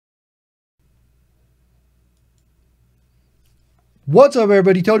What's up,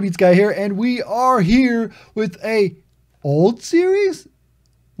 everybody? TonyPizzaGuy here, and we are here with a old series.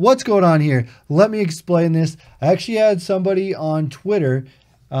 What's going on here? Let me explain this. I actually had somebody on Twitter.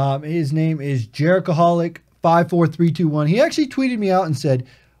 His name is Jerichoholic54321. He actually tweeted me out and said,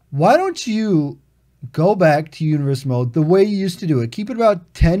 "Why don't you go back to Universe Mode the way you used to do it? Keep it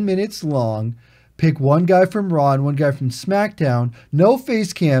about 10 minutes long. Pick one guy from Raw and one guy from SmackDown. No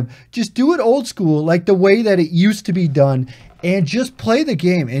face cam. Just do it old school, like the way that it used to be done." And just play the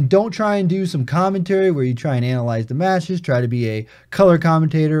game, and don't try and do some commentary where you try and analyze the matches, try to be a color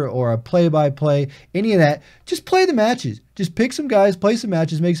commentator or a play-by-play, any of that. Just play the matches. Just pick some guys, play some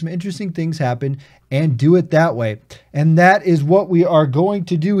matches, make some interesting things happen, and do it that way. And that is what we are going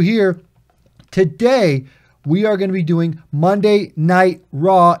to do here. Today, we are going to be doing Monday Night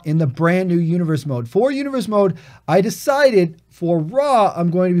Raw in the brand new Universe Mode. For Universe Mode, I decided for Raw, I'm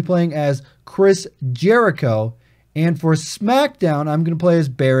going to be playing as Chris Jericho. And for SmackDown, I'm going to play as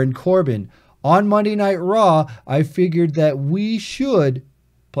Baron Corbin. On Monday Night Raw, I figured that we should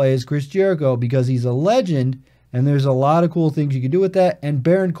play as Chris Jericho because he's a legend, and there's a lot of cool things you can do with that. And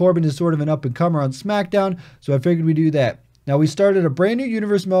Baron Corbin is sort of an up-and-comer on SmackDown, so I figured we'd do that. Now, we started a brand new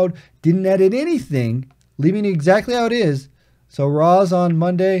Universe Mode, didn't edit anything, leaving it exactly how it is. So Raw's on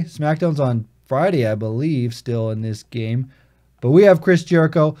Monday, SmackDown's on Friday, I believe, still in this game. But we have Chris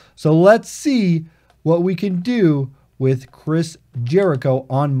Jericho, so let's see what we can do with Chris Jericho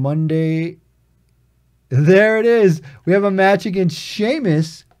on Monday. There it is. We have a match against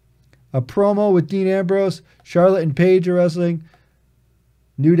Sheamus, a promo with Dean Ambrose, Charlotte and Paige are wrestling,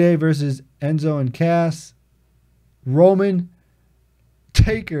 New Day versus Enzo and Cass, Roman,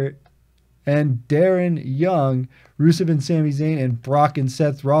 Taker, and Darren Young, Rusev and Sami Zayn, and Brock and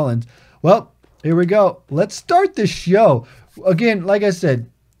Seth Rollins. Well, here we go. Let's start the show. Again, like I said,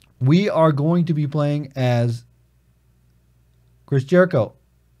 we are going to be playing as Chris Jericho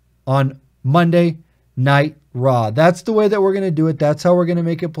on Monday Night Raw. That's the way that we're going to do it. That's how we're going to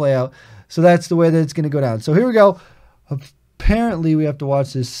make it play out. So that's the way that it's going to go down. So here we go. Apparently, we have to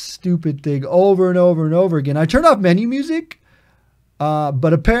watch this stupid thing over and over and over again. I turned off menu music,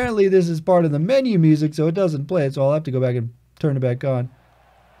 but apparently this is part of the menu music, so it doesn't play it. So I'll have to go back and turn it back on.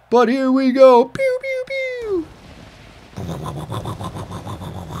 But here we go. Pew, pew, pew.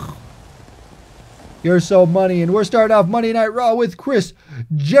 You're so money, and we're starting off Monday Night Raw with Chris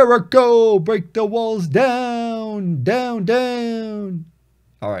Jericho. Break the walls down, down, down.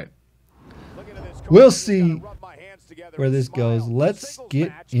 All right. We'll see where this goes. Let's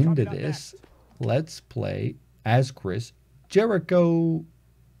get into this. Let's play as Chris Jericho.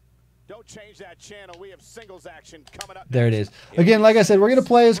 Don't change that channel. We have singles action coming up. There it is. Again, like I said, we're going to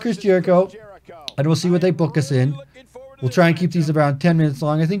play as Chris Jericho, and we'll see what they book us in. We'll try and keep these around 10 minutes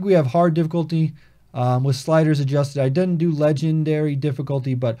long. I think we have hard difficulty with sliders adjusted. I didn't do legendary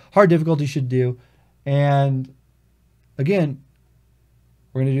difficulty, but hard difficulty should do. And again,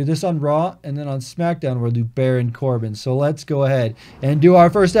 we're going to do this on Raw, and then on SmackDown, we'll do Baron Corbin. So let's go ahead and do our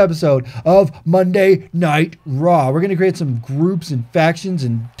first episode of Monday Night Raw. We're going to create some groups and factions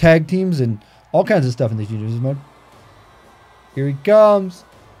and tag teams and all kinds of stuff in this Universe Mode. Here he comes,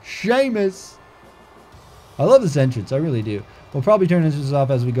 Sheamus. I love this entrance. I really do. We'll probably turn this off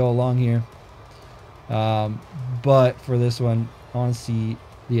as we go along here. But for this one, I want to see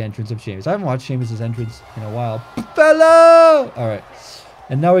the entrance of Sheamus. I haven't watched Sheamus' entrance in a while. Fellow! All right.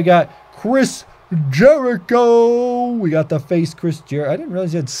 And now we got Chris Jericho. We got the face Chris Jericho. I didn't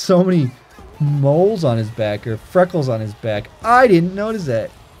realize he had so many moles on his back or freckles on his back. I didn't notice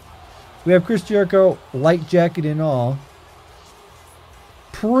that. We have Chris Jericho, light jacket and all.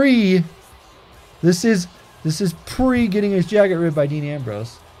 This is pre getting his jacket ripped by Dean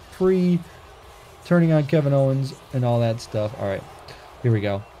Ambrose. Pre turning on Kevin Owens and all that stuff. All right, here we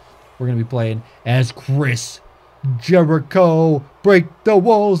go. We're going to be playing as Chris Jericho. Break the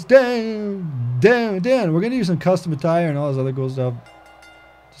walls down, down, down. We're going to do some custom attire and all this other cool stuff.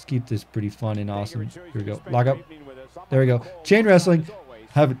 Just keep this pretty fun and awesome. Here we go. Lock up. There we go. Chain wrestling.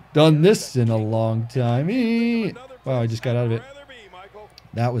 Haven't done this in a long time. Wow, I just got out of it.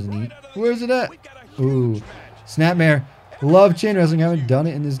 That was neat. Where's it at? Ooh, Snapmare. Love chain wrestling. Haven't done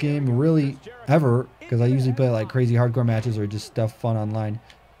it in this game really ever because I usually play like crazy hardcore matches or just stuff fun online.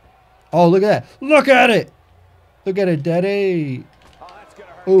 Oh, look at that. Look at it. Look at it, Daddy.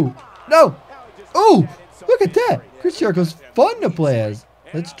 Ooh, no. Ooh, look at that. Chris Jericho's fun to play as.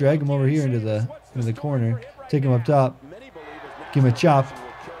 Let's drag him over here into the corner. Take him up top. Give him a chop.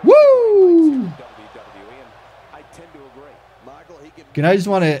 Woo! Can I just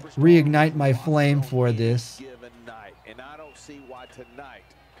want to reignite my flame for this?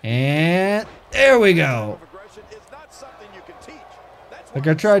 And there we go. Like,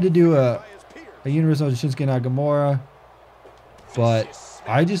 I tried to do a Universe Mode Shinsuke Nakamura, but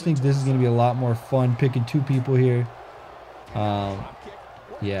I just think this is going to be a lot more fun picking 2 people here.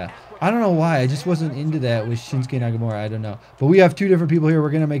 Yeah. I don't know why. I just wasn't into that with Shinsuke Nakamura. I don't know. But we have 2 different people here.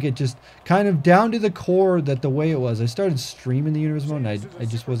 We're going to make it just kind of down to the core that the way it was. I started streaming the Universe Mode, and I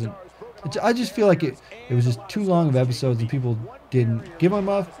just wasn't... I just feel like it was just too long of episodes, and people didn't give them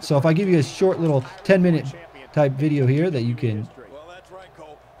up. So if I give you a short little 10-minute type video here that you can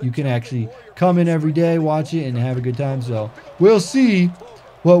actually come in every day, watch it, and have a good time. So we'll see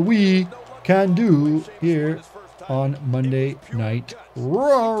what we can do here on Monday Night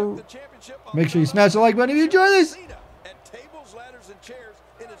Raw. Make sure you smash the like button if you enjoy this.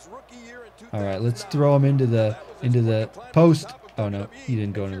 All right, let's throw him into the post. Oh no, he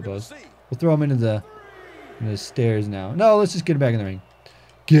didn't go into the post. We'll throw him into the stairs now. No, let's just get him back in the ring.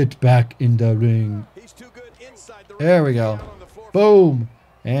 Get back in the ring. There we go. Boom.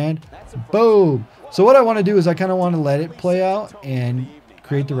 And boom. So what I want to do is I kind of want to let it play out and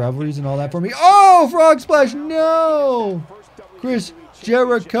create the rivalries and all that for me. Oh, frog splash. No. Chris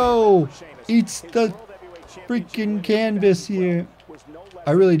Jericho eats the freaking canvas here.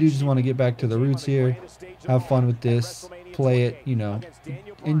 I really do just want to get back to the roots here. Have fun with this. Play it, you know.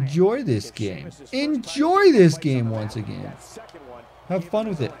 Enjoy this game. Enjoy this game once again. Have fun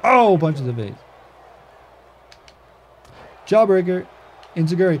with it. Oh, punch to the face. Jawbreaker.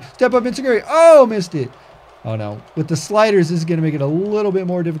 Enziguri. Step up Enziguri. Oh, missed it. Oh, no. With the sliders, this is going to make it a little bit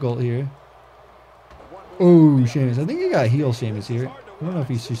more difficult here. Oh, Sheamus. I think he got heel Sheamus here. I don't know if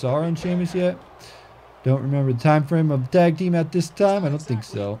he's Cesaro on Sheamus yet. Don't remember the time frame of the tag team at this time. I don't think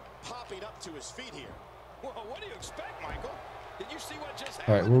so.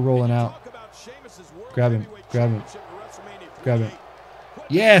 All right, we're rolling out. Grab him. Grab him. Grab him.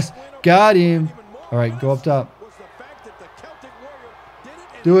 Yes! Got him. All right, go up top.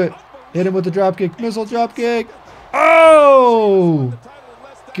 Do it. Hit him with the dropkick. Missile dropkick. Oh!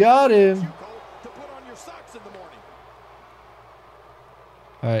 Got him.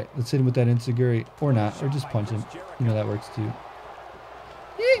 All right, let's hit him with that Enziguri. Or not. Or just punch him. You know that works too.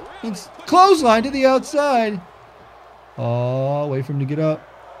 It's clothesline to the outside. Oh, wait for him to get up.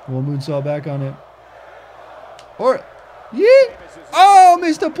 We'll moonsault back on it. Or, yeah. Oh,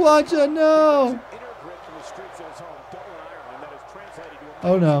 Mr. Plancha, no.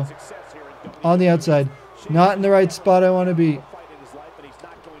 Oh, no. On the outside. Not in the right spot I want to be.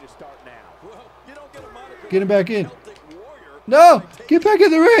 Get him back in. No, get back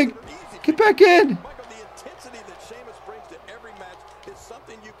in the ring. Get back in.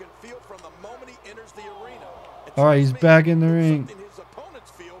 All right, he's back in the ring.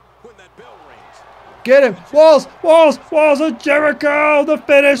 Get him. Walls, walls, walls of Jericho, the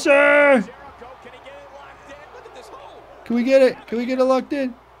finisher. Can we get it? Can we get it locked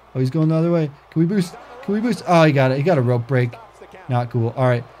in? Oh, he's going the other way. Can we boost? Can we boost? Oh, he got it. He got a rope break. Not cool. All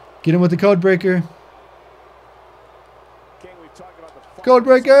right, get him with the code breaker. Code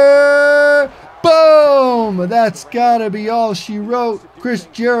breaker. Boom! That's gotta be all she wrote. Chris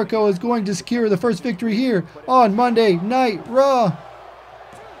Jericho is going to secure the first victory here on Monday Night Raw.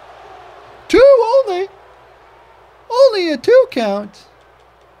 2 only. Only a 2 count.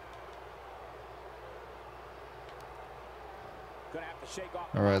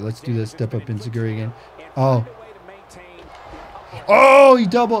 All right, let's do this. Step up Enziguri again. Oh. Oh, he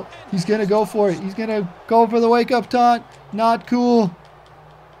doubled. He's going to go for it. He's going to go for the wake up taunt. Not cool.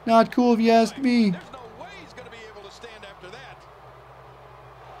 Not cool if you ask me.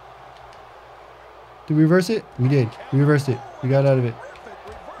 Did we reverse it? We did. We reversed it. We got out of it.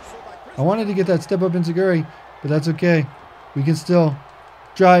 I wanted to get that step up Enziguri, but that's okay. We can still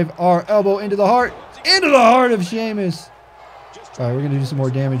drive our elbow into the heart. Into the heart of Sheamus. All right, we're going to do some more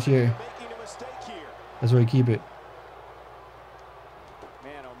damage here. That's where we keep it.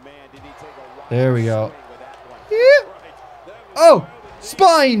 There we go. Yeah. Oh,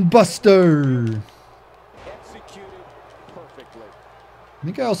 spine buster. I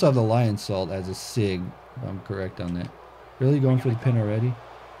think I also have the lion salt as a sig, if I'm correct on that. Really going for the pin already?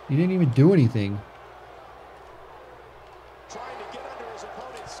 You didn't even do anything.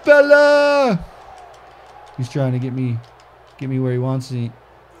 Bella! He's trying to get me where he wants me.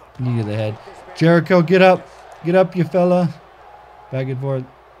 Knee to the head. Jericho, get up. Get up, you fella. Back and forth.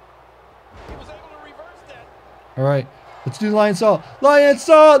 All right. Let's do lion salt. Lion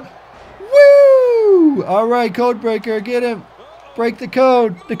salt! Woo! All right, code breaker. Get him. Break the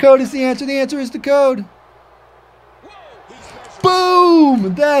code. The code is the answer. The answer is the code.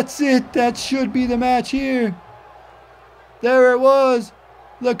 Boom! That's it. That should be the match here. There it was.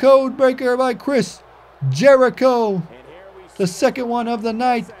 The code breaker by Chris Jericho. The second one of the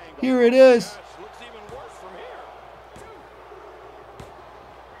night. Here it is.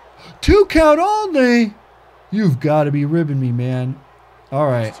 2 count only. You've got to be ribbing me, man. All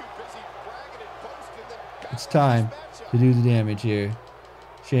right. It's time to do the damage here.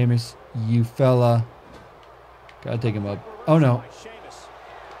 Sheamus, you fella. Gotta take him up. Oh, no.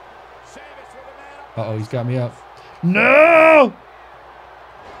 Uh-oh, he's got me up. No!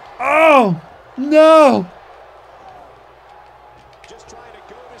 Oh! No!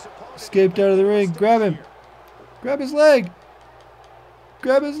 Escaped out of the ring. Grab him. Grab his leg.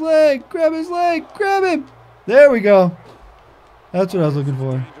 Grab his leg. Grab his leg. Grab him. There we go. That's what I was looking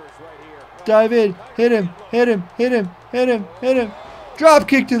for. Dive in. Hit him. Hit him. Hit him. Hit him. Hit him. Drop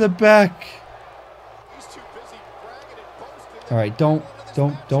kick to the back. All right, don't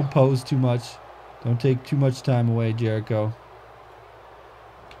pose too much. Don't take too much time away, Jericho.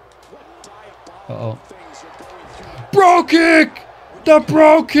 Uh-oh. Bro kick! The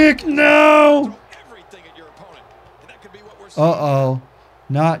bro kick, no! Uh-oh.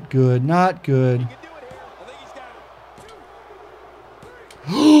 Not good, not good.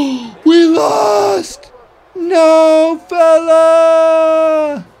 We lost! No,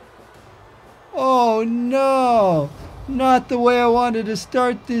 fella! Oh, no. Not the way I wanted to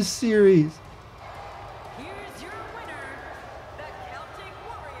start this series. Here's your winner, the Celtic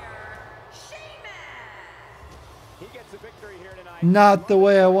Warrior, Sheamus. He gets the victory here tonight. Not the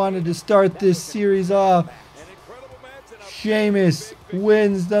way I wanted to start this series off. Sheamus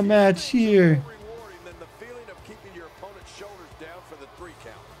wins the match here.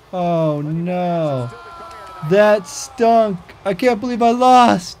 Oh no. That stunk. I can't believe I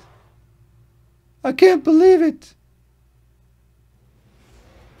lost. I can't believe it.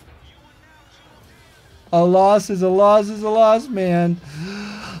 A loss is a loss is a loss, man.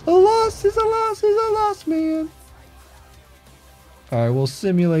 A loss is a loss is a loss, man. Alright, we'll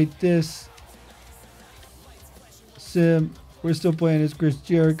simulate this. We're still playing as Chris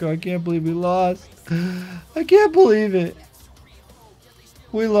Jericho. I can't believe we lost. I can't believe it.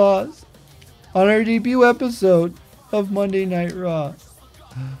 We lost on our debut episode of Monday Night Raw.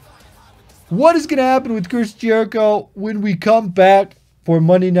 What is going to happen with Chris Jericho when we come back for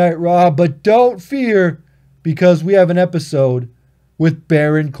Monday Night Raw? But don't fear, because we have an episode with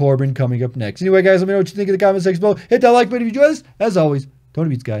Baron Corbin coming up next. Anyway, guys, let me know what you think in the comment section below. Hit that like button if you enjoyed this. As always,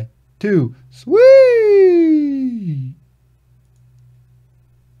 TonyPizzaGuy. Too sweet.